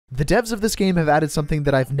The devs of this game have added something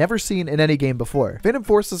that I've never seen in any game before. Phantom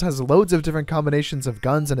Forces has loads of different combinations of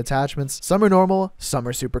guns and attachments. Some are normal, some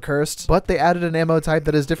are super cursed, but they added an ammo type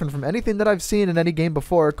that is different from anything that I've seen in any game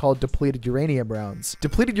before, called depleted uranium rounds.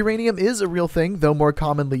 Depleted uranium is a real thing, though more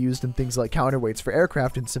commonly used in things like counterweights for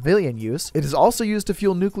aircraft in civilian use. It is also used to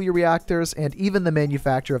fuel nuclear reactors and even the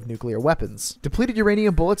manufacture of nuclear weapons. Depleted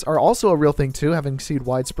uranium bullets are also a real thing too, having seen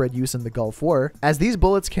widespread use in the Gulf War, as these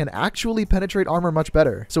bullets can actually penetrate armor much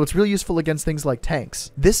better, so it's real useful against things like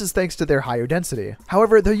tanks. This is thanks to their higher density.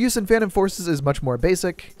 However, their use in Phantom Forces is much more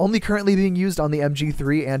basic, only currently being used on the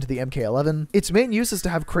MG3 and the MK11. Its main use is to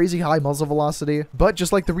have crazy high muzzle velocity, but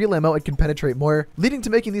just like the real ammo, it can penetrate more, leading to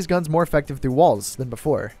making these guns more effective through walls than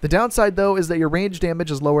before. The downside though is that your range damage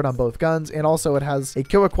is lowered on both guns, and also it has a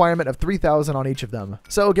kill requirement of 3,000 on each of them,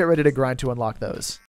 so get ready to grind to unlock those.